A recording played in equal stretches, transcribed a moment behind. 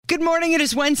Good morning. It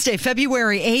is Wednesday,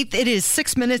 February 8th. It is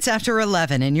 6 minutes after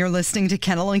 11, and you're listening to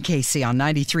Kendall and Casey on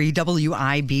 93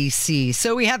 WIBC.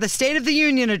 So we had the State of the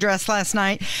Union address last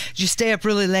night. Did you stay up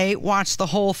really late, watch the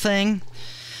whole thing?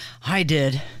 I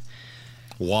did.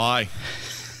 Why?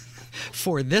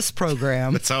 For this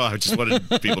program. That's how I just wanted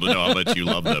people to know how much you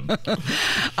love them.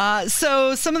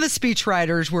 So some of the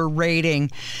speechwriters were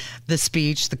rating the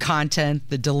speech, the content,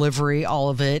 the delivery, all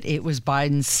of it. It was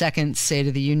Biden's second State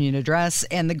of the Union address,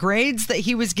 and the grades that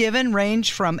he was given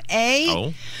range from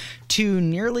A to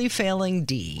nearly failing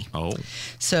D.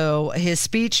 So his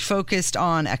speech focused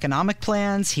on economic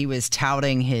plans. He was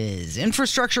touting his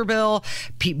infrastructure bill.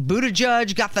 Pete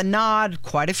Buttigieg got the nod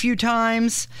quite a few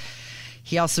times.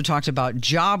 He also talked about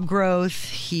job growth.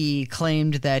 He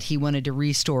claimed that he wanted to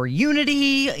restore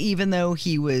unity, even though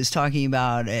he was talking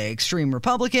about extreme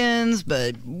Republicans,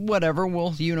 but whatever,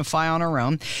 we'll unify on our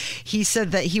own. He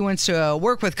said that he wants to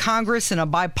work with Congress in a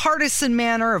bipartisan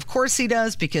manner. Of course he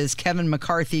does, because Kevin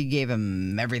McCarthy gave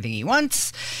him everything he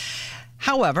wants.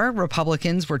 However,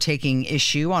 Republicans were taking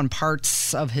issue on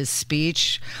parts of his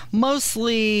speech,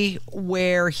 mostly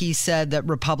where he said that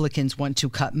Republicans want to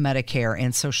cut Medicare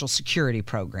and Social Security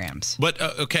programs. But,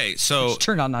 okay, so... Which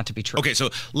turned out not to be true. Okay,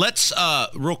 so let's,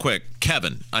 real quick,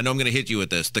 Kevin, I know I'm going to hit you with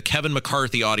this. The Kevin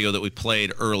McCarthy audio that we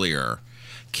played earlier,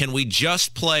 can we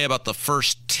just play about the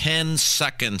first 10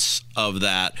 seconds of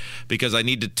that? Because I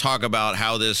need to talk about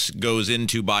how this goes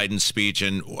into Biden's speech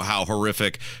and how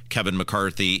horrific Kevin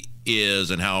McCarthy is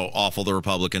and how awful the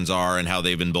Republicans are and how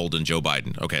they've emboldened Joe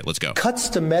Biden. Okay, let's go. Cuts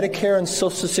to Medicare and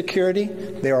Social Security,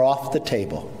 they're off the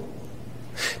table.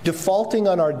 Defaulting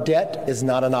on our debt is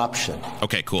not an option.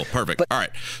 Okay, cool. Perfect. All right.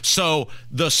 So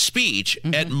the speech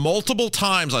at multiple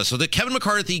times, so that Kevin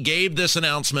McCarthy gave this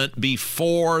announcement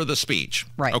before the speech.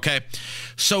 Right. Okay.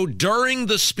 So during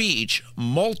the speech,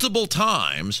 multiple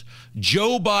times,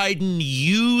 Joe Biden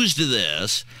used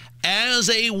this as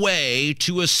a way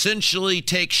to essentially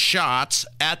take shots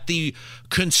at the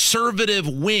conservative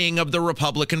wing of the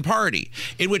Republican Party,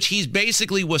 in which he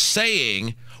basically was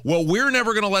saying, well, we're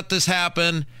never going to let this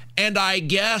happen, and I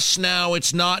guess now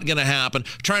it's not going to happen.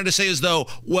 Trying to say as though,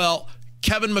 well,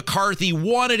 Kevin McCarthy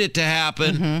wanted it to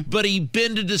happen, but he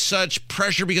bended to such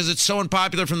pressure because it's so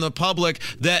unpopular from the public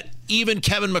that even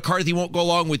Kevin McCarthy won't go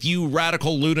along with you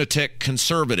radical lunatic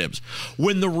conservatives.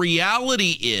 When the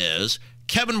reality is,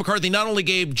 Kevin McCarthy not only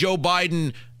gave Joe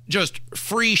Biden just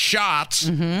free shots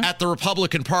at the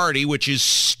Republican Party, which is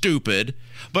stupid,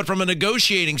 but from a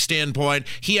negotiating standpoint,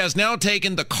 he has now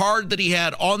taken the card that he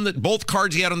had on both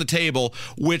cards he had on the table,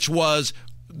 which was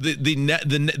the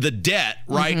debt,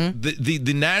 right?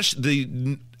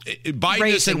 Biden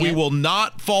has said we will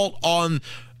not default on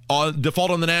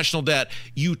the national debt.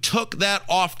 You took that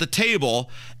off the table,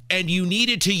 and you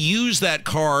needed to use that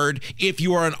card if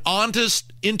you are an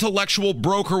honest intellectual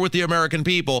broker with the American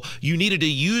people. You needed to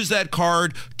use that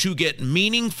card to get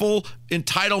meaningful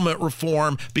entitlement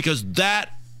reform, because that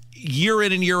year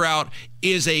in and year out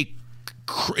is a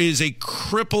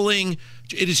crippling,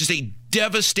 it is just a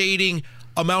devastating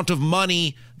amount of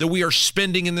money that we are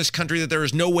spending in this country that there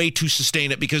is no way to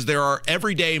sustain it, because there are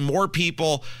every day more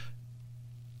people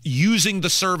using the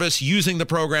service, using the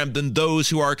program, than those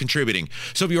who are contributing.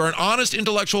 So if you're an honest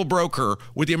intellectual broker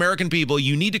with the American people,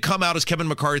 you need to come out as Kevin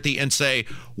McCarthy and say,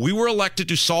 we were elected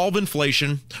to solve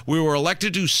inflation. We were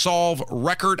elected to solve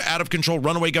record out of control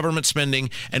runaway government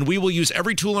spending, and we will use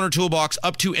every tool in our toolbox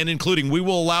up to and including, we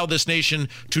will allow this nation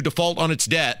to default on its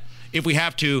debt if we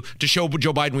have to show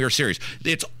Joe Biden we are serious.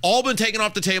 It's all been taken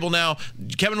off the table now.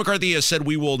 Kevin McCarthy has said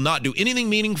we will not do anything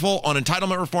meaningful on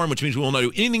entitlement reform, which means we will not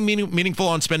do anything meaningful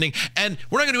on spending. And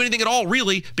we're not going to do anything at all,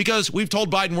 really, because we've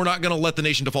told Biden we're not going to let the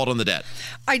nation default on the debt.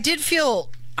 I did feel,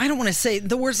 I don't want to say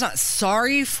the word's not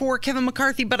sorry for Kevin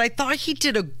McCarthy, but I thought he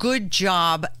did a good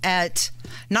job at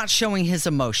not showing his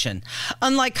emotion.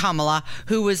 Unlike Kamala,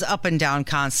 who was up and down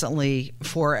constantly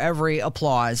for every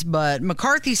applause. But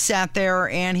McCarthy sat there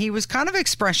and he was kind of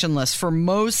expressionless for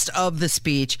most of the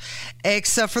speech,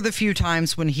 except for the few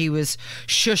times when he was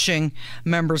shushing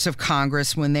members of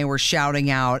Congress when they were shouting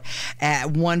out.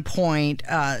 At one point,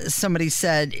 somebody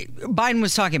said, Biden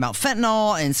was talking about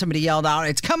fentanyl, and somebody yelled out,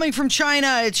 "It's coming from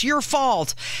China, it's your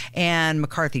fault." And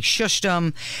McCarthy shushed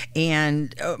him,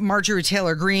 and Marjorie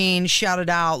Taylor Greene shouted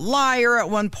out "liar"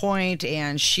 at one point,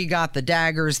 and she got the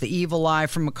daggers, the evil eye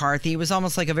from McCarthy. It was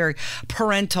almost like a very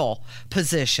parental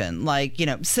position, like,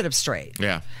 sit up straight.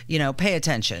 Yeah. Pay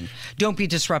attention. Don't be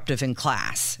disruptive in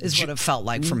class is what it felt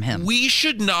like from him. We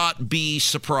should not be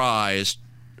surprised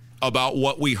about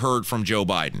what we heard from Joe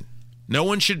Biden. No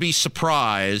one should be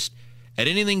surprised at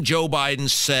anything Joe Biden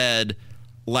said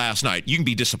last night. You can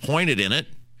be disappointed in it.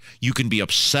 You can be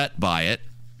upset by it.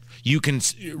 You can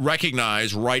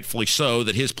recognize, rightfully so,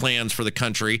 that his plans for the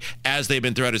country, as they've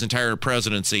been throughout his entire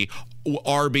presidency,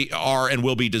 are and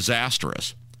will be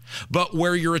disastrous. But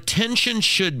where your attention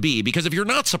should be, because if you're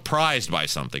not surprised by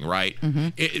something, right?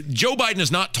 Joe Biden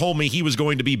has not told me he was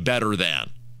going to be better than.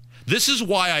 This is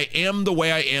why I am the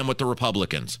way I am with the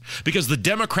Republicans, because the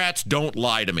Democrats don't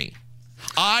lie to me.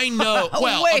 I know.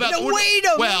 Well, wait a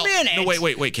minute. No,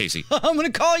 wait, Casey. I'm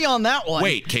going to call you on that one.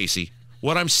 Wait, Casey.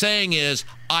 What I'm saying is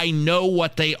I know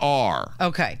what they are.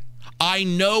 Okay. I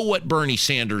know what Bernie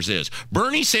Sanders is.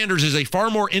 Bernie Sanders is a far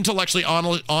more intellectually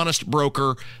honest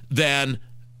broker than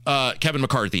Kevin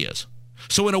McCarthy is.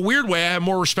 So in a weird way, I have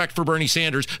more respect for Bernie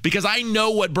Sanders because I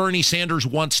know what Bernie Sanders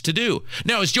wants to do.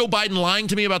 Now, is Joe Biden lying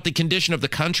to me about the condition of the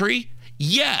country?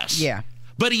 Yes. Yeah.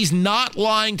 But he's not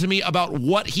lying to me about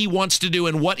what he wants to do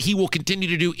and what he will continue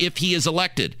to do if he is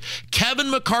elected.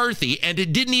 Kevin McCarthy, and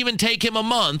it didn't even take him a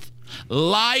month,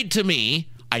 lied to me.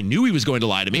 I knew he was going to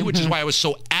lie to me, which is why I was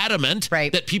so adamant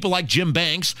that people like Jim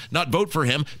Banks not vote for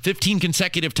him 15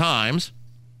 consecutive times.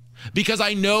 Because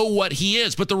I know what he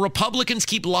is. But the Republicans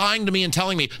keep lying to me and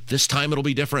telling me, this time it'll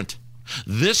be different.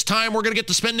 This time we're going to get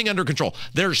the spending under control.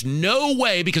 There's no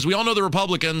way, because we all know the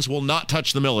Republicans will not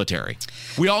touch the military.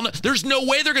 We all know there's no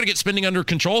way they're going to get spending under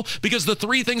control because the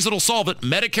three things that'll solve it,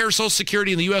 Medicare, Social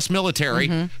Security, and the U.S.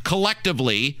 military,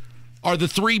 collectively are the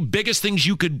three biggest things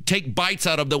you could take bites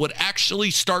out of that would actually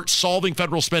start solving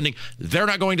federal spending. They're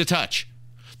not going to touch.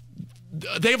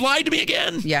 They've lied to me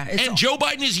again. Yeah, and Joe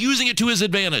Biden is using it to his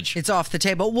advantage. It's off the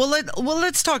table. Well,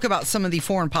 let's talk about some of the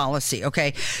foreign policy,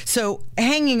 okay? So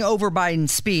hanging over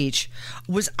Biden's speech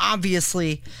was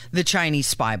obviously the Chinese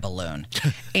spy balloon.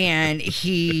 And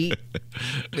he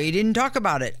didn't talk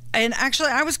about it. And actually,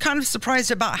 I was kind of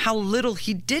surprised about how little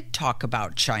he did talk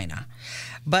about China.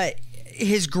 But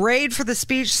his grade for the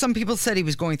speech, some people said he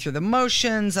was going through the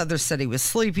motions. Others said he was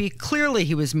sleepy. Clearly,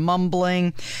 he was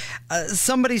mumbling.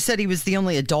 Somebody said he was the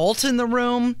only adult in the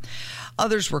room.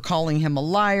 Others were calling him a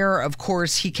liar. Of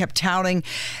course, he kept touting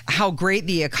how great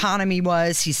the economy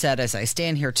was. He said, as I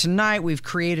stand here tonight, we've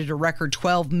created a record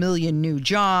 12 million new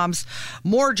jobs,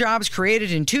 more jobs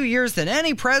created in 2 years than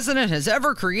any president has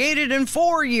ever created in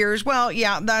 4 years. Well,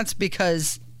 yeah, that's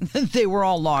because they were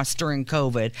all lost during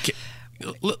COVID.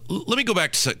 Let me go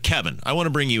back to Kevin. I want to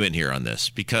bring you in here on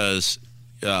this because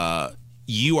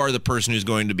you are the person who's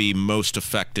going to be most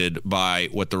affected by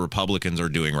what the Republicans are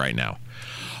doing right now.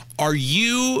 Are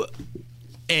you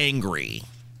angry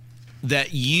that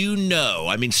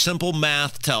I mean, simple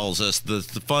math tells us that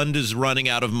the fund is running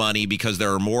out of money because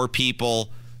there are more people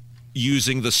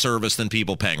using the service than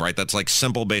people paying, right? That's like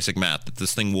simple basic math, that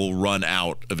this thing will run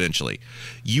out eventually.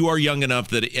 You are young enough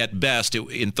that at best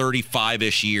in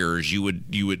 35-ish years you would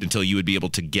until you would be able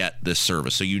to get this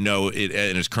service. So you know it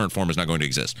in its current form is not going to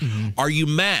exist. Are you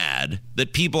mad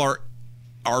that people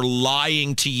are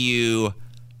lying to you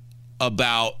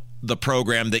about the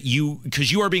program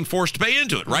because you are being forced to pay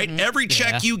into it, right? Every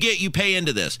check you get, you pay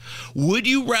into this. Would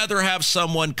you rather have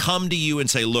someone come to you and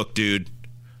say, look, dude,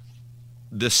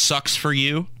 this sucks for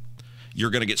you. You're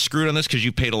going to get screwed on this because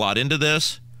you paid a lot into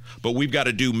this, but we've got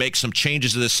to make some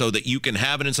changes to this so that you can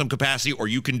have it in some capacity, or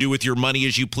you can do with your money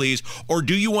as you please? Or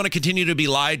do you want to continue to be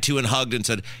lied to and hugged and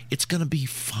said, it's going to be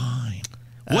fine?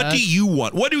 What do you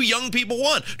want? What do young people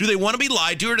want? Do they want to be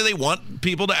lied to, or do they want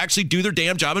people to actually do their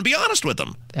damn job and be honest with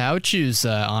them? I would choose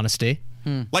honesty.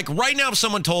 Like right now, if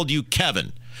someone told you,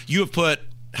 Kevin, you have put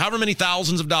however many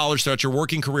thousands of dollars throughout your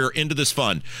working career into this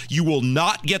fund, you will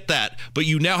not get that, but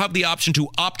you now have the option to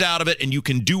opt out of it and you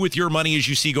can do with your money as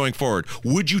you see going forward.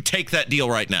 Would you take that deal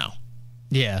right now?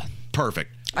 Yeah.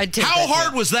 Perfect. I'd take How that hard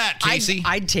deal. was that, Casey?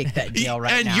 I'd take that deal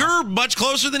right and now. And you're much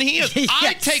closer than he is. Yes.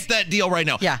 I'd take that deal right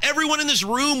now. Yeah. Everyone in this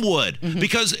room would.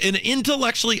 Because an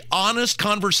intellectually honest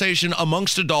conversation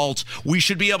amongst adults, we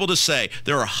should be able to say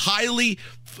there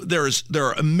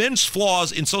are immense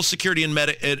flaws in Social Security and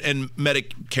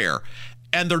Medicare.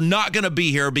 And they're not going to be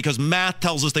here because math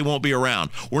tells us they won't be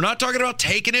around. We're not talking about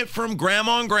taking it from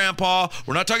grandma and grandpa.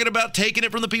 We're not talking about taking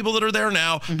it from the people that are there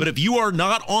now. But if you are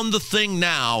not on the thing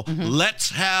now,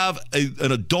 let's have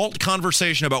an adult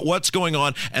conversation about what's going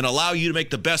on and allow you to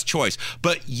make the best choice.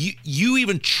 But you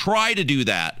even try to do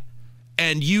that,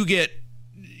 and you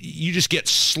just get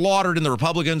slaughtered. And the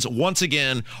Republicans, once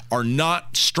again, are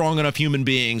not strong enough human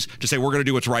beings to say we're going to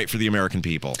do what's right for the American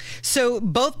people. So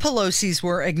both Pelosi's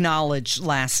were acknowledged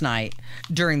last night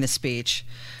during the speech.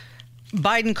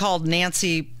 Biden called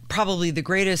Nancy probably the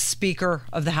greatest speaker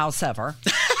of the House ever.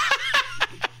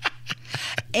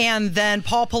 And then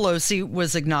Paul Pelosi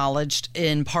was acknowledged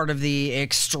in part of the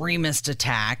extremist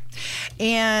attack.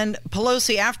 And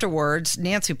Pelosi afterwards,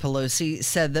 Nancy Pelosi,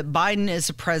 said that Biden is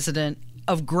a president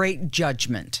of great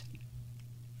judgment.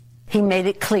 He made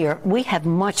it clear we have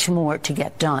much more to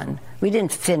get done. We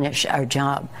didn't finish our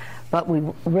job, but we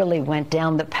really went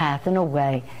down the path in a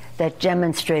way that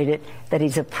demonstrated that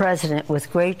he's a president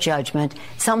with great judgment.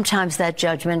 Sometimes that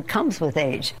judgment comes with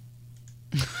age.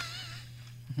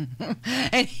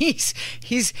 And he's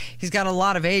got a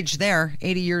lot of age there,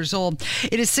 80 years old.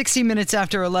 It is 60 minutes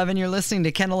after 11. You're listening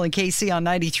to Kendall and Casey on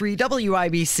 93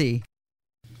 WIBC.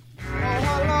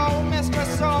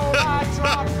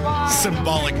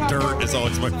 Symbolic dirt is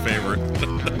always my favorite.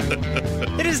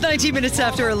 It is 19 minutes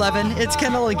after 11. It's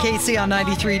Kendall and Casey on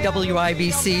 93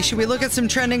 WIBC. Should we look at some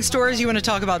trending stories? You want to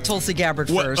talk about Tulsi Gabbard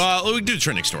first? We do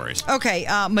trending stories. Okay,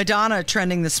 Madonna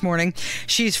trending this morning.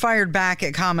 She's fired back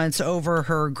at comments over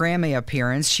her Grammy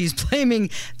appearance. She's blaming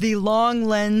the long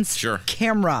lens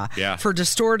camera for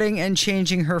distorting and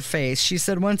changing her face. She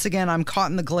said, once again, I'm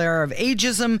caught in the glare of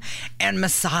ageism and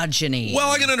misogyny.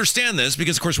 Well, I can understand this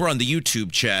because, of course, we're on the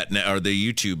YouTube chat now, or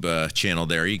the YouTube channel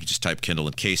there. You can just type Kendall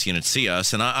and Casey and see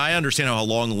us. And I understand how a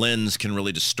long lens can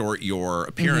really distort your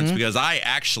appearance because I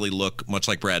actually look much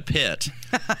like Brad Pitt.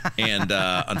 And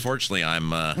unfortunately,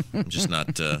 I'm just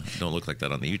not, don't look like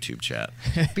that on the YouTube chat.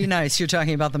 Be nice. You're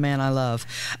talking about the man I love.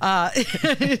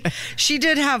 She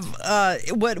did have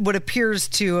what appears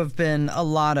to have been a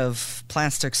lot of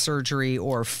plastic surgery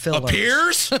or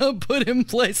fillers put in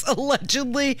place.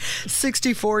 Allegedly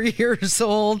 64 years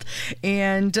old.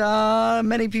 And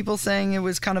many people saying it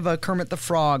was kind of a Kermit the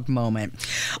Frog moment.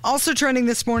 Also trending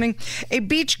this morning, a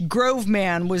Beech Grove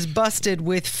man was busted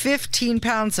with 15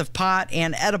 pounds of pot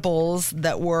and edibles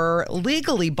that were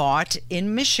legally bought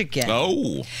in Michigan.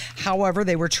 Oh. However,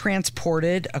 they were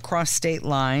transported across state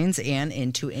lines and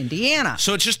into Indiana.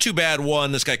 So it's just too bad,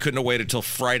 one, this guy couldn't have waited till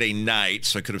Friday night,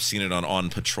 so I could have seen it on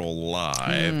Patrol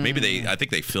Live. Maybe I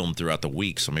think they filmed throughout the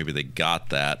week, so maybe they got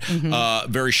that.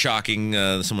 Very shocking.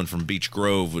 Someone from Beech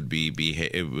Grove would be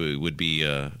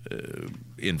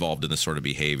involved in this sort of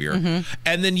behavior.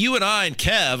 And then you and I and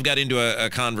Kev got into a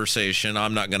conversation.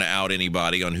 I'm not going to out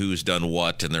anybody on who's done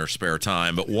what in their spare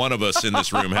time, but one of us in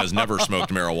this room has never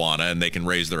smoked marijuana, and they can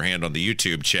raise their hand on the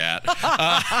YouTube chat.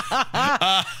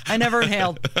 I never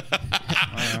inhaled.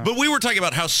 But we were talking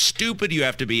about how stupid you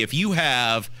have to be if you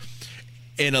have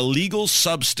an illegal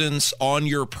substance on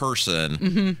your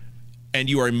person and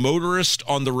you are a motorist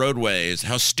on the roadways,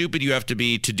 how stupid you have to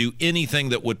be to do anything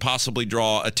that would possibly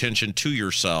draw attention to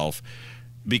yourself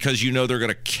because you know they're going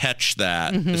to catch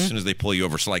that as soon as they pull you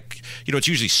over. So, like, it's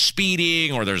usually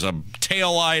speeding or there's a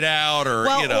tail light out or,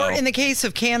 or in the case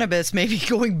of cannabis, maybe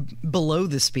going below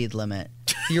the speed limit.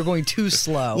 You're going too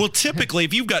slow. Well, typically,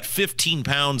 if you've got 15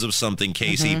 pounds of something,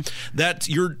 Casey,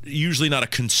 you're usually not a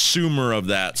consumer of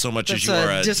that so much as you are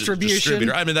a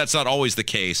distributor. I mean, that's not always the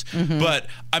case. But,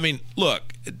 I mean, look,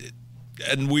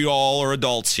 and we all are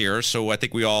adults here, so I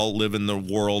think we all live in the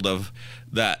world of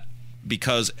that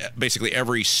because basically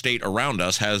every state around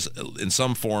us has in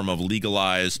some form of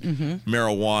legalized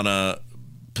marijuana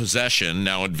possession.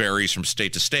 Now, it varies from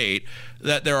state to state,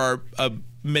 that there are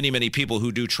many people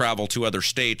who do travel to other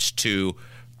states to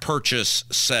purchase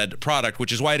said product,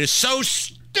 which is why it is so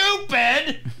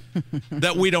stupid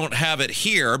that we don't have it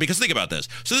here. Because think about this.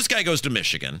 So this guy goes to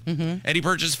Michigan and he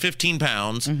purchases 15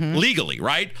 pounds legally,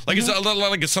 right? Like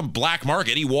it's some black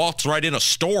market. He walks right in a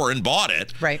store and bought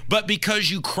it. Right. But because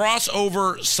you cross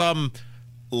over some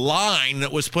line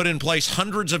that was put in place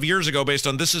hundreds of years ago based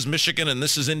on this is Michigan and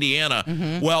this is Indiana,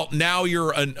 well, now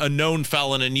you're a known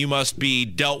felon and you must be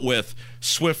dealt with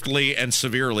swiftly and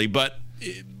severely, but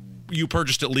you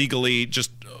purchased it legally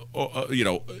just,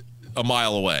 a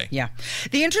mile away. Yeah.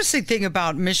 The interesting thing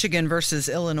about Michigan versus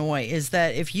Illinois is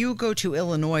that if you go to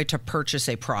Illinois to purchase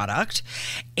a product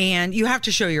and you have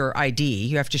to show your ID,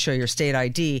 you have to show your state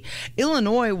ID,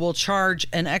 Illinois will charge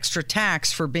an extra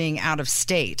tax for being out of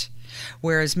state,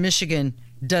 whereas Michigan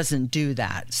doesn't do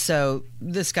that. So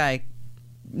this guy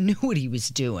knew what he was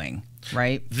doing,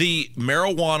 right? The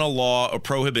marijuana law of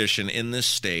prohibition in this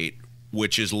state,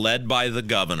 which is led by the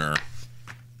governor,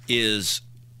 is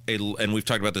and we've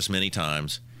talked about this many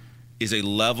times, is a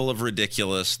level of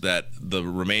ridiculous that the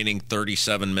remaining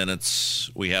 37 minutes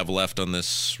we have left on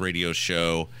this radio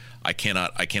show, I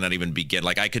cannot even begin.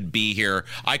 Like, I could be here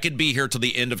till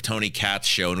the end of Tony Katz's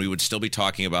show, and we would still be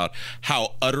talking about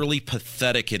how utterly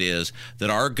pathetic it is that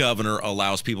our governor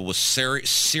allows people with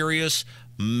serious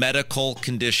medical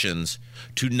conditions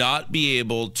to not be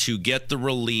able to get the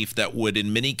relief that would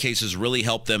in many cases really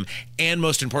help them, and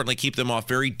most importantly keep them off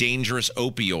very dangerous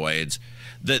opioids,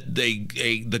 that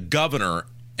the governor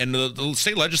and the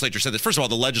state legislature said that. First of all,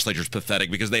 the legislature is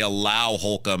pathetic because they allow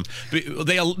Holcomb.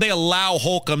 They allow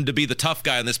Holcomb to be the tough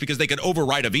guy on this because they can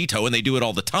override a veto, and they do it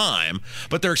all the time.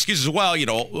 But their excuse is, well,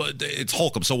 it's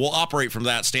Holcomb, so we'll operate from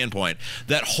that standpoint.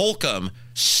 That Holcomb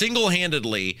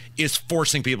single-handedly is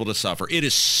forcing people to suffer. It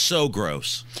is so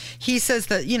gross. He says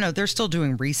that, they're still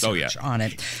doing research on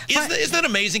it. Isn't that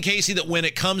amazing, Casey, that when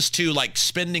it comes to like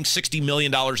spending $60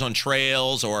 million on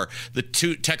trails or the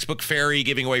textbook ferry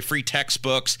giving away free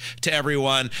textbooks to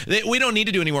everyone, we don't need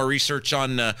to do any more research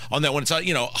on that when it's,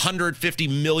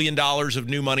 $150 million of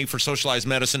new money for socialized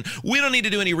medicine. We don't need to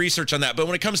do any research on that. But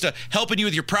when it comes to helping you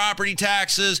with your property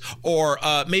taxes or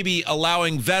maybe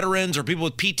allowing veterans or people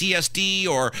with PTSD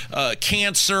or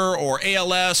cancer or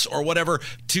ALS or whatever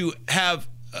to have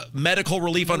medical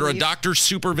relief under a doctor's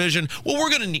supervision, well,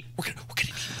 we're gonna need more time.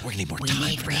 We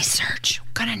need research.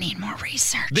 We're gonna need more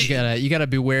research. You gotta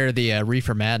beware the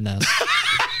reefer madness.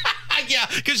 Yeah,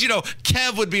 because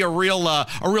Kev would be a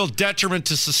real detriment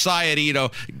to society.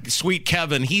 Sweet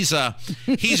Kevin, he's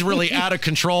really out of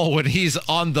control when he's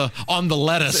on the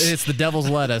lettuce. It's the devil's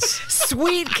lettuce.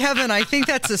 Sweet Kevin, I think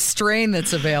that's a strain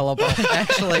that's available.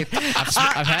 Actually,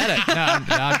 I've had it.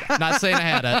 No, I'm not saying I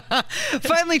had it.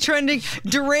 Finally trending,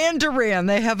 Duran Duran.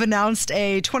 They have announced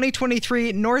a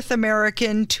 2023 North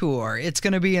American tour. It's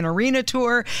going to be an arena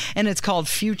tour, and it's called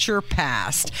Future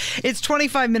Past. It's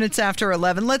 25 minutes after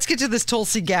 11. Let's get to this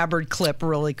Tulsi Gabbard clip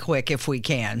really quick if we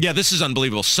can. Yeah, this is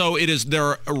unbelievable. So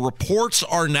reports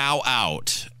are now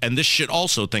out, and this should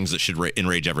also things that should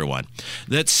enrage everyone,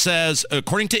 that says,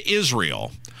 according to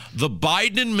Israel, the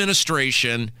Biden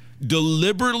administration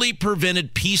deliberately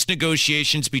prevented peace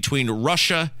negotiations between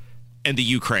Russia and the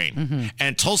Ukraine. Mm-hmm.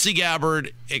 And Tulsi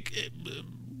Gabbard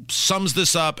sums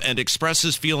this up and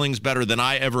expresses feelings better than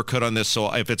I ever could on this.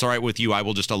 So if it's all right with you, I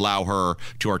will just allow her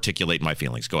to articulate my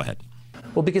feelings. Go ahead.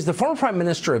 Well, because the former Prime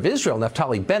Minister of Israel,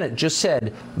 Naftali Bennett, just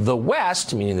said the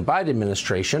West, meaning the Biden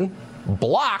administration,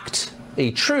 blocked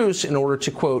a truce in order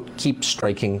to, quote, keep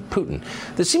striking Putin.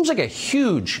 This seems like a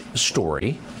huge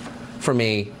story from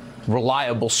a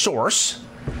reliable source.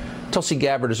 Tulsi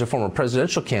Gabbard is a former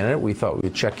presidential candidate we thought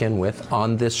we'd check in with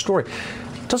on this story.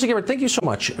 Tulsi Gabbard, thank you so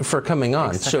much for coming on.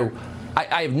 Thanks, so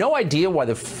I have no idea why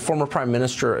the former Prime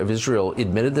Minister of Israel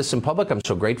admitted this in public. I'm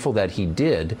so grateful that he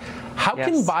did. How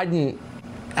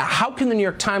can the New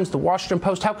York Times, the Washington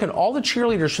Post, how can all the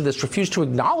cheerleaders for this refuse to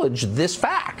acknowledge this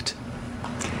fact?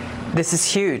 This is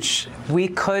huge. We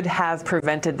could have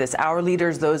prevented this. Our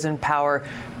leaders, those in power,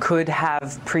 could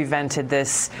have prevented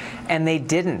this, and they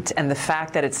didn't. And the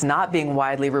fact that it's not being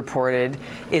widely reported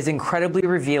is incredibly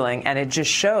revealing, and it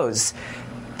just shows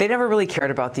they never really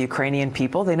cared about the Ukrainian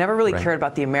people. They never really cared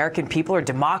about the American people or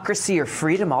democracy or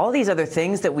freedom, all of these other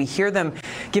things that we hear them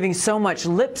giving so much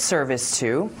lip service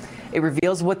to. It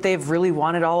reveals what they've really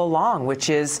wanted all along, which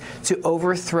is to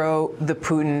overthrow the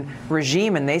Putin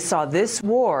regime. And they saw this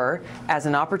war as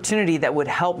an opportunity that would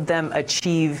help them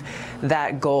achieve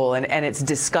that goal. And it's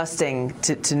disgusting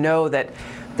to know that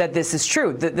this is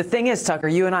true. The thing is, Tucker,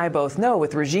 you and I both know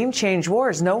with regime change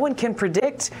wars, no one can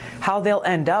predict how they'll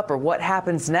end up or what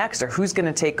happens next or who's going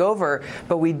to take over.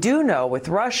 But we do know with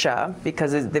Russia,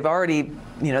 because they've already,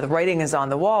 the writing is on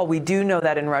the wall, we do know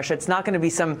that in Russia, it's not going to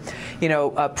be some,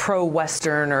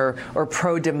 pro-Western or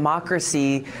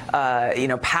pro-democracy,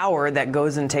 power that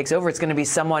goes and takes over. It's going to be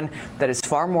someone that is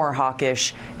far more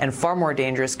hawkish and far more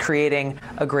dangerous, creating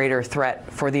a greater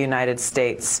threat for the United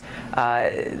States.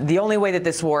 The only way that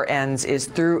this war ends is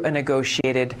through a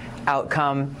negotiated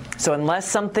outcome. So unless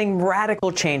something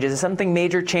radical changes, something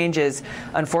major changes,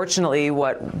 unfortunately,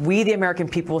 what we, the American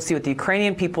people, will see, what the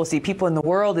Ukrainian people will see, people in the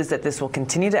world, is that this will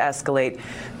continue to escalate,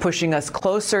 pushing us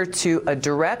closer to a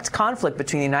direct conflict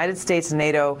between the United States,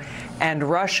 NATO, and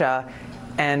Russia.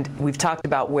 And we've talked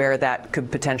about where that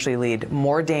could potentially lead.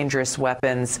 More dangerous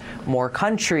weapons, more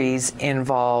countries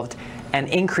involved, and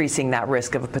increasing that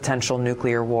risk of a potential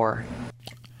nuclear war.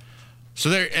 So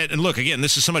there, and look, again,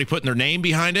 this is somebody putting their name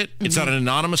behind it. It's not an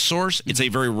anonymous source. It's a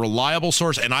very reliable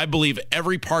source. And I believe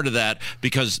every part of that,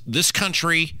 because this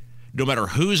country, no matter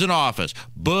who's in office,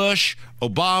 Bush,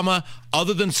 Obama,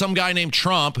 other than some guy named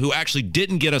Trump, who actually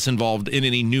didn't get us involved in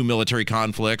any new military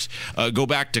conflicts, go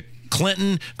back to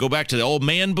Clinton, go back to the old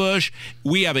man Bush.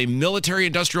 We have a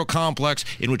military-industrial complex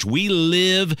in which we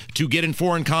live to get in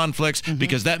foreign conflicts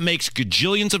because that makes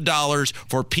gajillions of dollars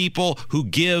for people who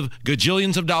give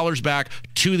gajillions of dollars back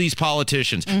to these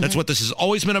politicians. That's what this has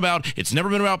always been about. It's never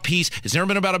been about peace. It's never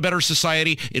been about a better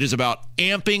society. It is about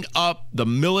amping up the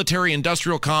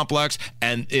military-industrial complex,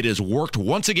 and it has worked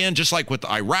once again, just like with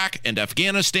Iraq and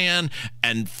Afghanistan,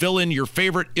 and fill in your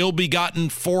favorite ill-begotten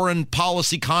foreign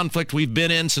policy conflict we've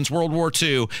been in since World War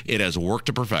II. It has worked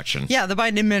to perfection. Yeah, the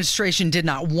Biden administration did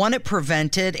not want it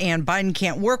prevented, and Biden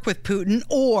can't work with Putin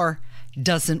or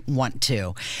doesn't want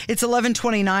to. It's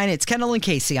 11:29. It's Kendall and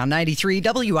Casey on 93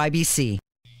 WIBC.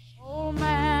 Oh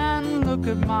man, look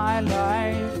at my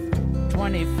life.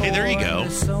 24. Hey, there you go.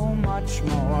 So much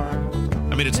more.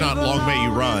 I mean, it's not Long May You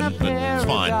Run, but it's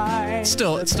fine. It's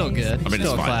still good. I mean, still it's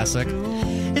a fine. classic.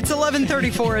 It's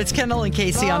 11:34. It's Kendall and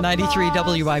Casey on 93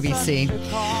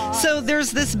 WIBC. So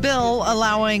there's this bill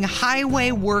allowing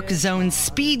highway work zone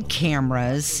speed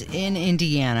cameras in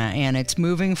Indiana, and it's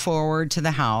moving forward to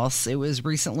the House. It was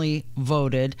recently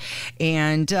voted,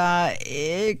 and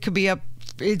it could be up.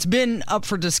 It's been up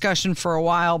for discussion for a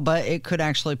while, but it could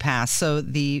actually pass. So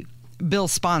the bill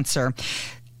sponsor,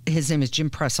 his name is Jim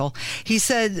Pressel, he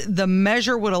said the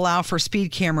measure would allow for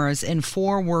speed cameras in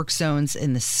 4 work zones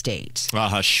in the state.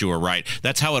 Sure, right.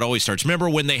 That's how it always starts. Remember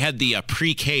when they had the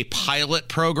pre-K pilot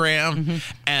program,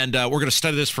 and we're going to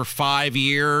study this for 5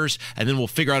 years, and then we'll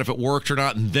figure out if it worked or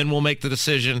not, and then we'll make the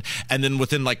decision. And then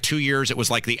within like 2 years, it was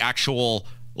like the actual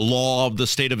law of the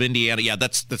state of Indiana. Yeah,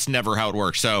 that's never how it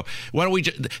works. So why don't we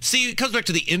see? It comes back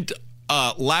to the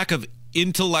lack of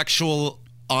intellectual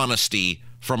honesty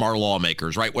from our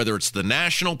lawmakers, right? Whether it's the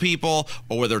national people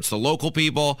or whether it's the local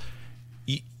people,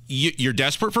 you're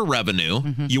desperate for revenue.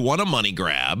 You want a money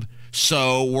grab.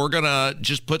 So we're going to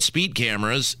just put speed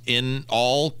cameras in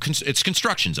all it's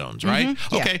construction zones, right?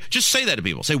 Okay, just say that to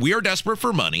people. Say we are desperate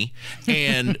for money,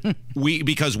 and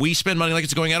because we spend money like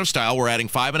it's going out of style. We're adding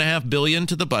 $5.5 billion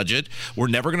to the budget. We're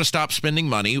never going to stop spending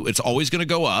money. It's always going to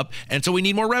go up, and so we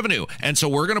need more revenue. And so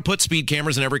we're going to put speed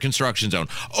cameras in every construction zone.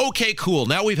 Okay, cool.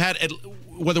 Now we've had,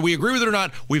 whether we agree with it or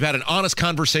not, we've had an honest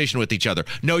conversation with each other.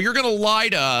 No, you're going to lie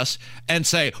to us and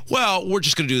say, well, we're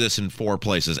just going to do this in 4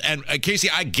 places. And Casey,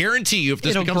 I guarantee you, if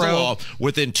this becomes a law,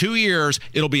 within 2 years,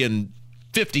 it'll be in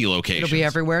 50 locations. It'll be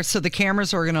everywhere. So the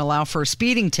cameras are going to allow for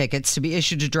speeding tickets to be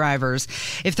issued to drivers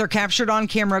if they're captured on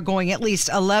camera going at least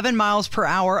 11 miles per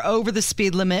hour over the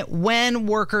speed limit when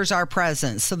workers are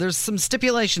present. So there's some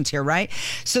stipulations here, right?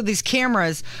 So these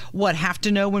cameras, have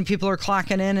to know when people are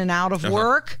clocking in and out of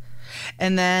work,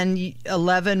 and then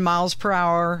 11 miles per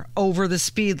hour over the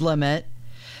speed limit.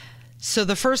 So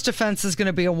the first offense is going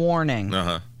to be a warning.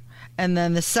 And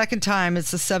then the second time,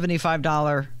 it's a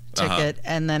 $75 ticket,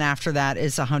 and then after that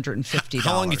is $150.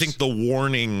 How long do you think the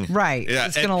warning? Right,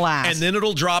 it's going to last. And then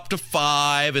it'll drop to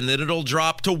 5, and then it'll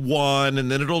drop to 1, and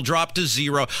then it'll drop to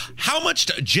 0. How much?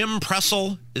 Jim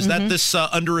Pressel, is that this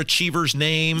underachiever's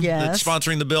name that's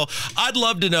sponsoring the bill? I'd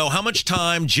love to know how much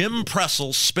time Jim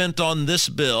Pressel spent on this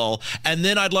bill, and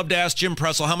then I'd love to ask Jim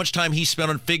Pressel how much time he spent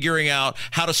on figuring out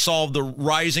how to solve the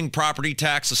rising property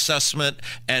tax assessment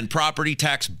and property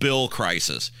tax bill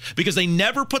crisis, because they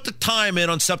never put the time in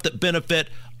on stuff that benefit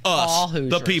us,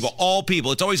 the people, all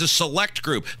people. It's always a select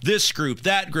group, this group,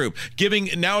 that group.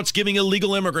 Now it's giving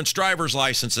illegal immigrants driver's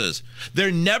licenses.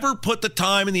 They never put the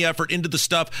time and the effort into the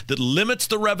stuff that limits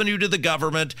the revenue to the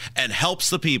government and helps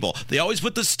the people. They always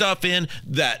put the stuff in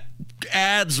that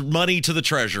adds money to the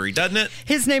Treasury, doesn't it?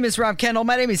 His name is Rob Kendall.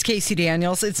 My name is Casey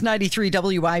Daniels. It's 93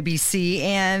 WIBC,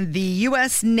 and the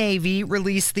U.S. Navy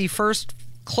released the first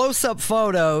close-up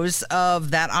photos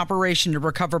of that operation to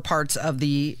recover parts of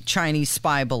the Chinese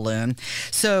spy balloon.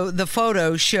 So the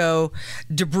photos show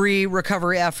debris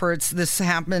recovery efforts. This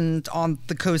happened on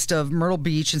the coast of Myrtle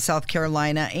Beach in South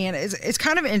Carolina. And it's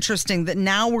kind of interesting that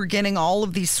now we're getting all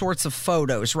of these sorts of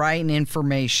photos, right, and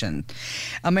information.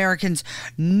 Americans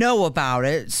know about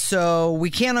it, so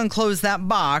we can't unclose that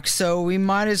box. So we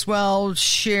might as well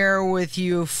share with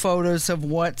you photos of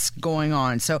what's going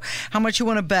on. So how much you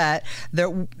want to bet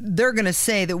that they're going to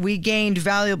say that we gained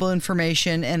valuable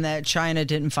information and that China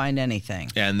didn't find anything.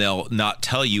 And they'll not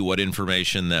tell you what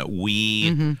information that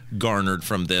we garnered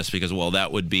from this because, well,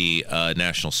 that would be a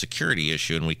national security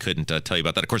issue, and we couldn't tell you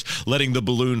about that. Of course, letting the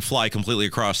balloon fly completely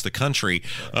across the country,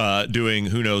 doing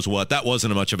who knows what, that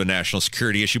wasn't much of a national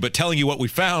security issue. But telling you what we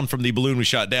found from the balloon we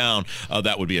shot down,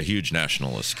 that would be a huge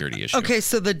national security issue. Okay,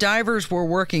 so the divers were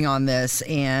working on this,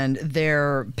 and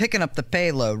they're picking up the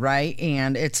payload, right?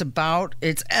 And it's about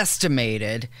it's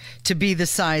estimated to be the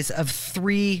size of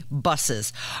 3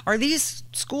 buses. Are these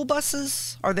school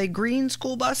buses? Are they green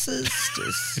school buses?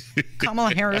 Does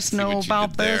Kamala Harris know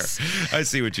about this? I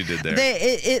see what you did there.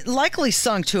 It likely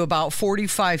sunk to about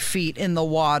 45 feet in the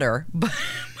water, but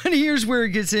here's where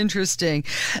it gets interesting.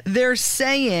 They're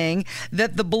saying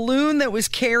that the balloon that was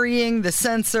carrying the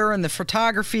sensor and the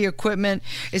photography equipment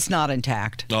is not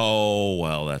intact. Oh,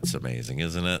 well, that's amazing,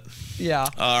 isn't it? Yeah.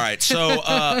 All right.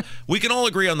 So we can all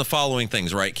agree on the following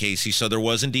things, right, Casey? So there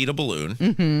was indeed a balloon.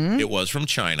 Mm-hmm. It was from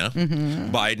China.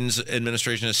 Mm-hmm. Biden's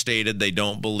administration has stated they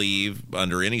don't believe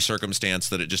under any circumstance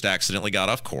that it just accidentally got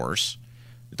off course.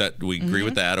 That we agree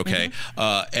with that, okay.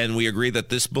 And we agree that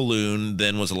this balloon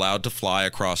then was allowed to fly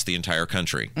across the entire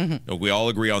country. Mm-hmm. We all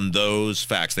agree on those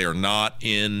facts. They are not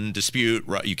in dispute.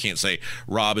 You can't say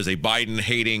Rob is a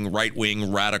Biden-hating,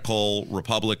 right-wing, radical,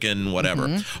 Republican, whatever.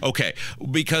 Mm-hmm. Okay,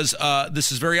 because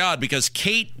this is very odd, because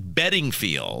Kate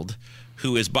Bedingfield,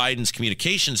 who is Biden's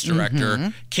communications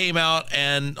director, came out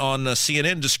and on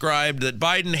CNN described that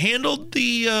Biden handled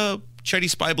the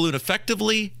Chinese spy balloon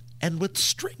effectively and with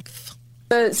strength.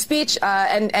 The speech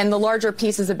and the larger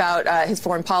pieces about his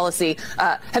foreign policy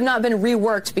have not been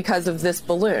reworked because of this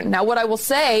balloon. Now, what I will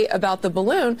say about the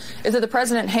balloon is that the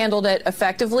president handled it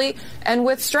effectively and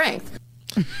with strength.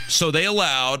 So they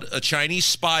allowed a Chinese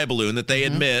spy balloon that they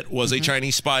admit was a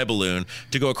Chinese spy balloon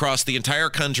to go across the entire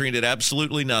country and did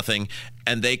absolutely nothing,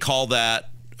 and they call that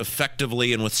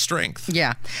effectively and with strength.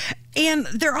 Yeah. And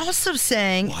they're also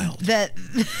saying that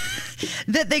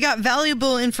they got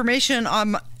valuable information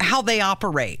on how they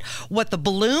operate. What, the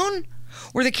balloon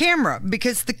or the camera?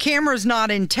 Because the camera is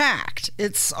not intact.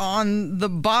 It's on the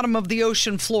bottom of the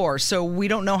ocean floor, so we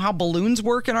don't know how balloons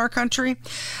work in our country.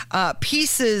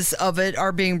 Pieces of it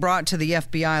are being brought to the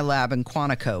FBI lab in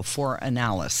Quantico for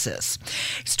analysis.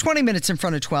 It's 20 minutes in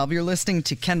front of 12. You're listening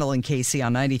to Kendall and Casey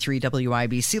on 93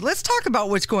 WIBC. Let's talk about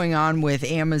what's going on with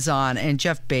Amazon and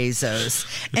Jeff Bezos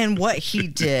and what he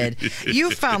did.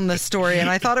 You found this story, and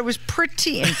I thought it was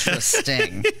pretty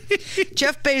interesting.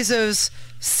 Jeff Bezos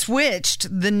switched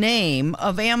the name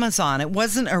of Amazon. It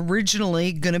wasn't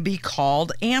originally going to be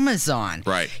called Amazon.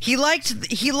 Right. He liked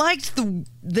the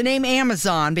name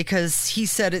Amazon because he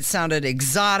said it sounded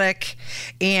exotic,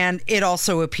 and it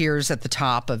also appears at the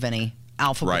top of any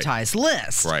alphabetized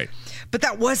list. Right. But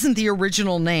that wasn't the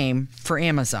original name for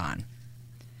Amazon.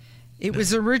 It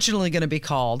was originally going to be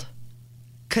called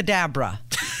Cadabra.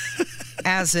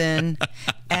 As in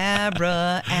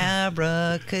abracadabra.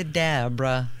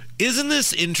 Isn't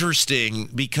this interesting?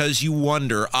 Because you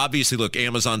wonder, obviously, look,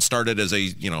 Amazon started as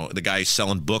the guy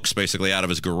selling books basically out of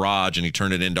his garage, and he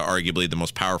turned it into arguably the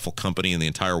most powerful company in the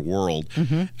entire world.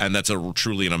 Mm-hmm. And that's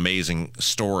truly an amazing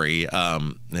story.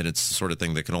 And it's the sort of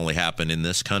thing that can only happen in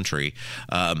this country.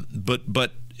 But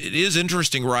it is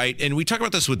interesting, right? And we talk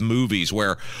about this with movies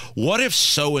where what if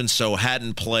so-and-so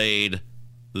hadn't played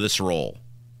this role?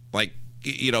 Like,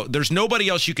 there's nobody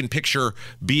else you can picture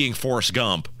being Forrest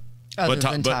Gump. But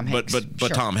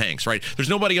Tom Hanks, right? There's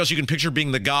nobody else you can picture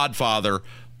being the Godfather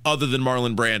other than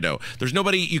Marlon Brando. There's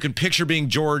nobody you can picture being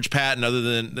George Patton other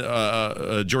than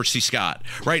George C. Scott,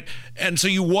 right? And so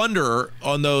you wonder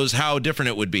on those how different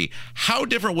it would be. How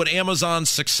different would Amazon's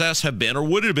success have been, or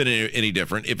would it have been any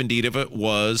different if it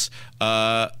was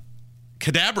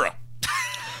Cadabra?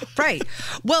 Right.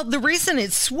 Well, the reason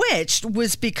it switched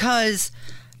was because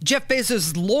Jeff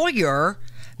Bezos' lawyer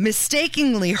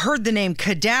mistakenly heard the name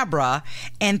Cadabra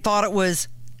and thought it was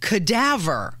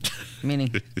cadaver,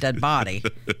 meaning dead body.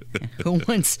 Who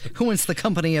wants the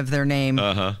company of their name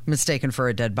mistaken for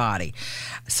a dead body?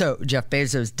 So Jeff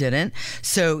Bezos didn't.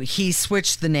 So he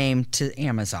switched the name to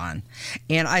Amazon.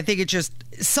 And I think it just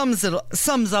sums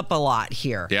up a lot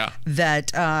here. Yeah.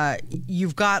 That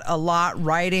you've got a lot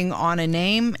riding on a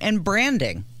name and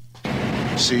branding.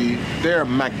 See, they're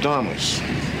McDonald's.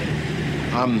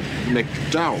 I'm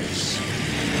McDowell's.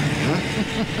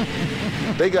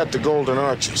 Huh? They got the golden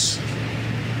arches.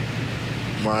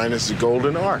 Mine is the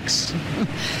golden arcs.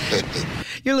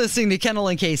 You're listening to Kendall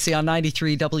and Casey on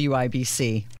 93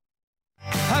 WIBC.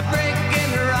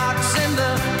 Breaking rocks in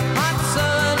the hot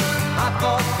sun. I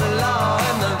fought the law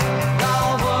and the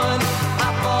law won.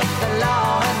 I fought the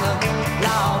law and the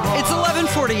law won. It's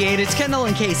 11:48. It's Kendall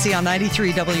and Casey on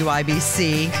 93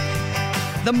 WIBC.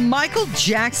 The Michael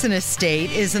Jackson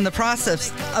estate is in the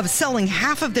process of selling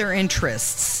half of their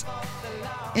interests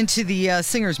into the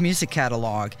singer's music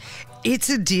catalog. It's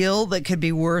a deal that could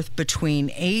be worth between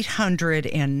 $800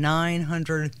 and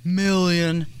 $900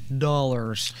 million.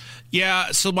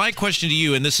 Yeah, so my question to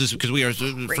you, and this is because we are,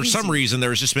 for some reason,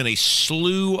 there's just been a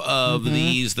slew of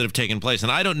these that have taken place.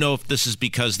 And I don't know if this is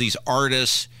because these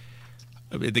artists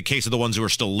in the case of the ones who are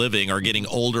still living, are getting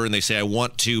older and they say, I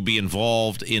want to be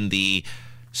involved in the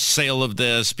sale of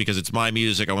this because it's my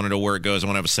music. I want to know where it goes. I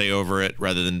want to have a say over it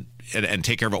rather than and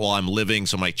take care of it while I'm living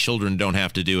so my children don't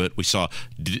have to do it. We saw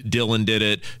Dylan did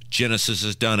it. Genesis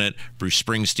has done it. Bruce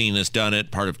Springsteen has done it.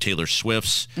 Part of Taylor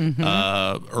Swift's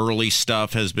early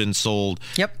stuff has been sold.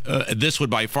 Yep. This would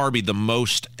by far be the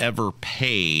most ever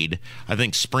paid. I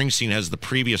think Springsteen has the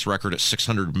previous record at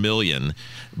 $600 million,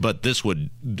 but this would,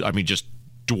 just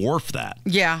dwarf that.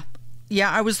 Yeah. Yeah,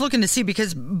 I was looking to see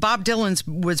because Bob Dylan's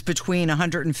was between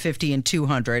 150 and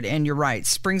 200, and you're right,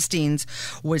 Springsteen's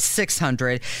was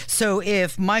 600. So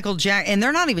if Michael Jackson, and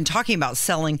they're not even talking about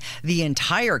selling the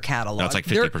entire catalog. That's like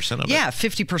 50% of it. Yeah,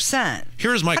 50%.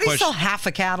 Here's my question. How do you sell half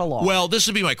a catalog? Well, this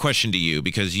would be my question to you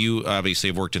because you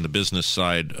obviously have worked in the business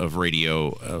side of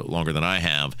radio longer than I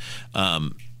have.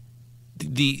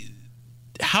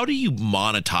 How do you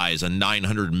monetize a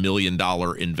 $900 million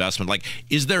investment? Like,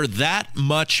 is there that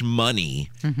much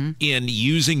money in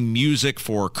using music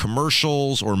for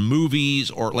commercials or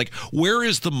movies? Or, like, where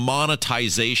is the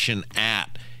monetization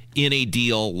at in a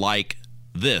deal like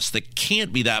this? That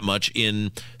can't be that much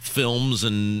in films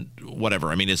and whatever.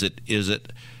 I mean, is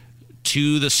it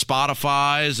to the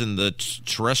Spotifys and the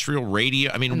terrestrial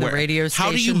radio? I mean, the radio stations,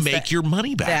 how do you make your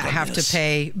money back? That on have this? to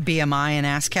pay BMI and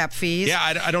ASCAP fees.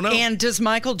 Yeah, I don't know. And does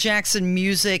Michael Jackson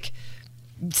music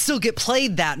still get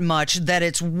played that much that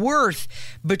it's worth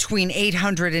between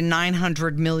 $800 and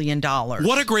 $900 million?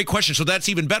 What a great question. So that's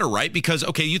even better, right? Because,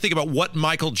 okay, you think about what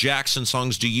Michael Jackson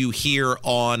songs do you hear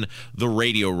on the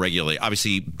radio regularly?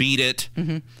 Obviously, Beat It,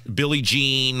 Billie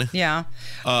Jean. Yeah.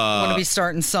 Want to be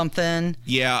starting something.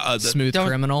 Yeah. Smooth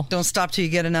Criminal. Don't stop till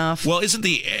you get enough. Well, isn't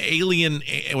the Alien,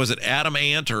 was it Adam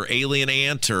Ant or Alien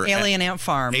Ant? Or Alien Ant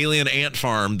Farm. Alien Ant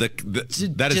Farm. That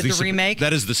is the remake?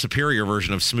 That is the superior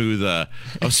version of Smooth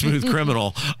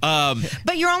Criminal.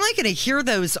 But you're only going to hear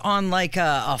those on like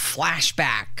a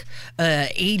flashback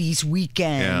 80s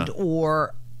weekend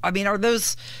or, I mean, are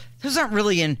those aren't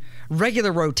really in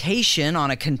regular rotation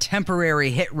on a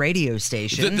contemporary hit radio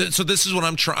station. So this is what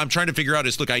I'm trying to figure out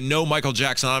is, look, I know Michael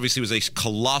Jackson obviously was a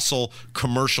colossal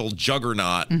commercial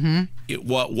juggernaut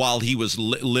while he was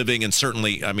living, and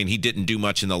certainly, I mean, he didn't do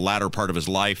much in the latter part of his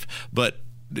life, but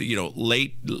mid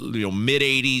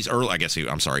 80s, early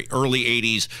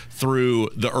 80s through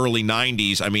the early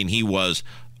 90s. I mean, he was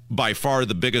by far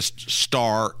the biggest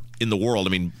star in the world. I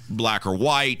mean, Black or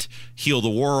White, Heal the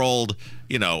World,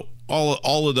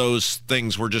 all of those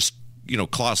things were just,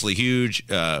 colossally huge,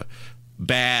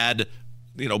 bad,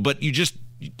 but you just,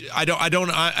 and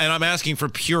I'm asking for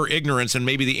pure ignorance, and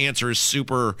maybe the answer is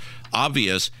super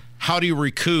obvious. How do you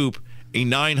recoup a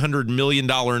 $900 million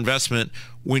investment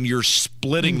when you're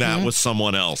splitting that with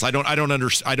someone else? I don't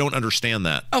understand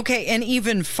that. Okay, and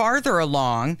even farther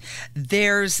along,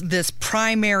 there's this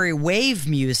Primary Wave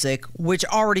Music, which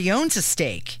already owns a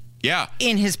stake. Yeah.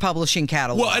 In his publishing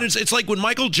catalog. Well, and it's like when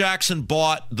Michael Jackson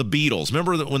bought the Beatles.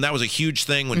 Remember when that was a huge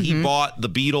thing? When he bought the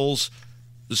Beatles,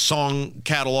 the song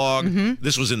catalog?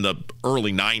 This was in the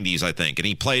early 90s, I think. And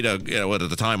he played what at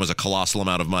the time was a colossal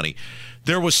amount of money.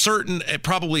 There was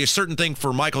probably a certain thing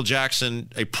for Michael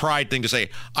Jackson, a pride thing to say,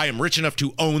 I am rich enough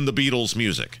to own the Beatles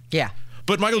music. Yeah.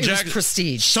 But Michael Jackson,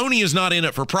 prestige. Sony is not in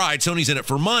it for pride. Sony's in it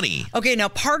for money. Okay, now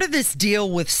part of this deal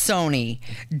with Sony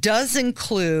does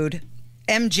include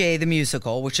MJ the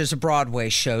Musical, which is a Broadway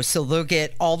show. So they'll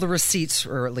get all the receipts,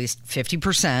 or at least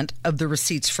 50% of the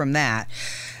receipts from that.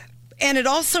 And it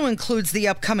also includes the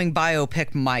upcoming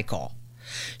biopic, Michael.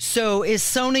 So is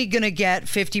Sony going to get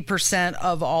 50%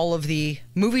 of all of the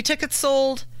movie tickets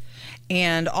sold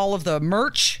and all of the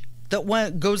merch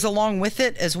that goes along with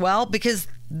it as well? Because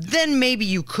then maybe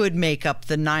you could make up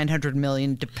the $900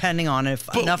 million, depending on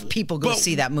if enough people go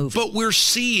see that movie. But we're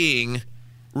seeing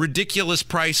ridiculous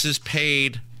prices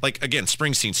paid. Like, again,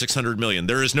 Springsteen, $600 million.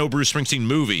 There is no Bruce Springsteen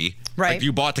movie. Right. Like,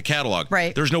 you bought the catalog.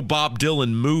 Right. There's no Bob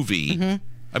Dylan movie.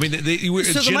 I mean,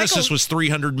 Genesis was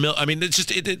 $300 million. I mean, it's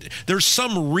just there's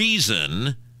some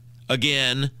reason,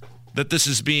 again, that this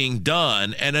is being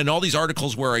done. And in all these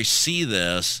articles where I see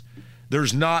this,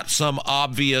 there's not some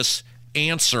obvious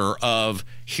answer of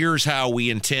here's how we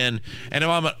intend. And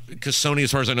because Sony,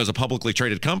 as far as I know, is a publicly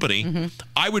traded company,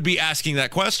 I would be asking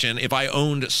that question if I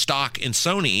owned stock in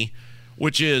Sony,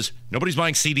 which is nobody's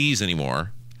buying CDs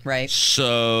anymore. Right.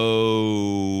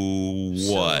 So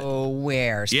what? So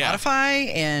where? Yeah.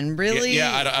 Spotify and really?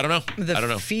 Yeah, I don't know. The I don't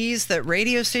know. fees that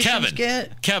radio stations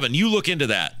get? Kevin, you look into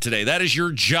that today. That is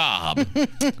your job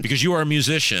because you are a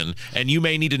musician and you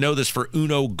may need to know this for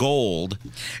Uno Gold.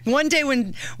 One day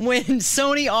when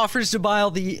Sony offers to buy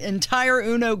the entire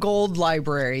Uno Gold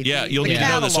library. Yeah, you'll need to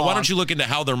know this. So why don't you look into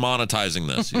how they're monetizing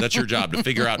this? That's your job to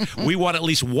figure out. We want at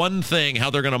least one thing, how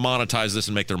they're going to monetize this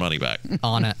and make their money back.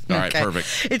 On it. All right,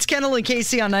 perfect. It's Kendall and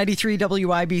Casey on 93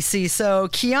 WIBC. So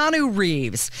Keanu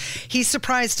Reeves, he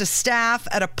surprised a staff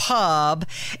at a pub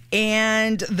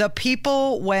and the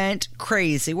people went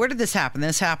crazy. Where did this happen?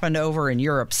 This happened over in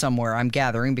Europe somewhere, I'm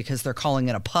gathering, because they're calling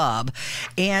it a pub.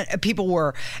 And people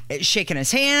were shaking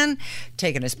his hand,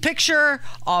 taking his picture,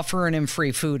 offering him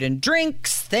free food and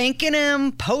drinks, thanking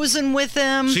him, posing with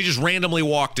him. So he just randomly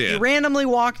walked in. He randomly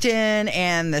walked in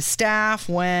and the staff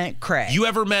went crazy. You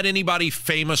ever met anybody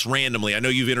famous randomly? I know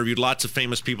you've interviewed lots of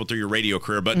famous people through your radio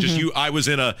career, but just you. I was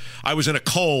in a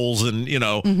Kohl's, and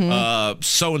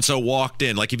so and so walked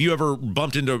in. Like, have you ever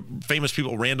bumped into famous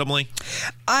people randomly?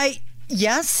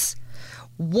 Yes.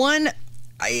 One.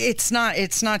 It's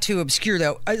not too obscure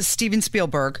though. Steven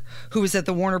Spielberg, who was at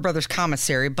the Warner Brothers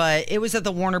commissary, but it was at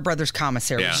the Warner Brothers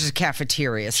commissary, which is a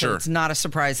cafeteria, so it's not a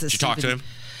surprise that. Did you talk to him?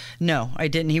 No, I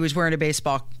didn't. He was wearing a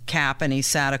baseball cap and he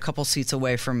sat a couple seats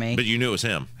away from me. But you knew it was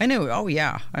him. I knew. Oh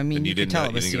yeah. I mean, and you didn't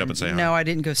get up and say hi? No, I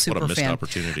didn't go super fan. What a missed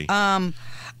opportunity.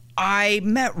 I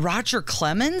met Roger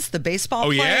Clemens, the baseball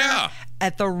player,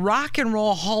 at the Rock and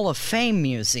Roll Hall of Fame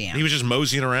Museum. He was just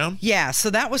moseying around? Yeah,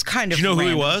 so that was kind of Did you know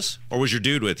random. who he was? Or was your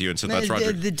dude with you and said that's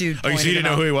Roger? The dude. Oh, you didn't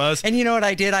know who he was? And you know what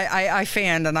I did? I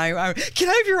fanned and I can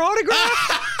I have your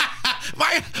autograph?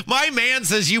 My man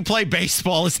says you play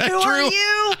baseball. Is that Who true? are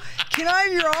you? Can I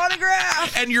have your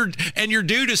autograph? And your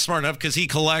dude is smart enough because he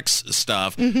collects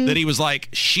stuff that he was like,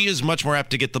 she is much more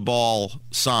apt to get the ball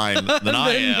signed than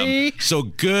I am. Me. So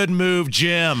good move,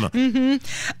 Jim.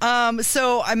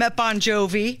 So I met Bon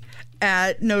Jovi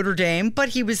at Notre Dame, but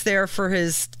he was there for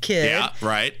his kid. Yeah,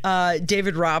 right.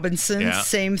 David Robinson,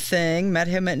 same thing. Met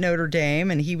him at Notre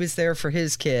Dame, and he was there for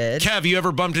his kid. Kev, you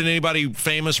ever bumped into anybody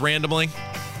famous randomly?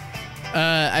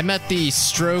 I met the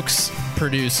Strokes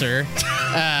producer.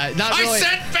 Not really. I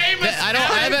said famous. I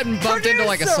haven't bumped into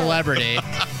like a celebrity.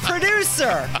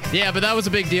 Producer. Yeah, but that was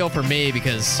a big deal for me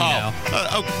because you know.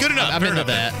 Good enough. I'm into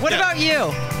that. What about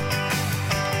you?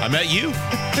 I met you.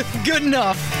 Good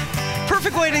enough.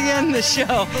 Perfect way to end the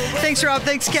show. Thanks, Rob.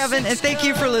 Thanks, Kevin. And thank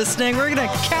you for listening. We're going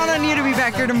to count on you to be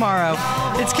back here tomorrow.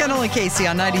 It's Kendall and Casey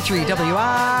on 93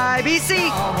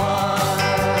 WIBC.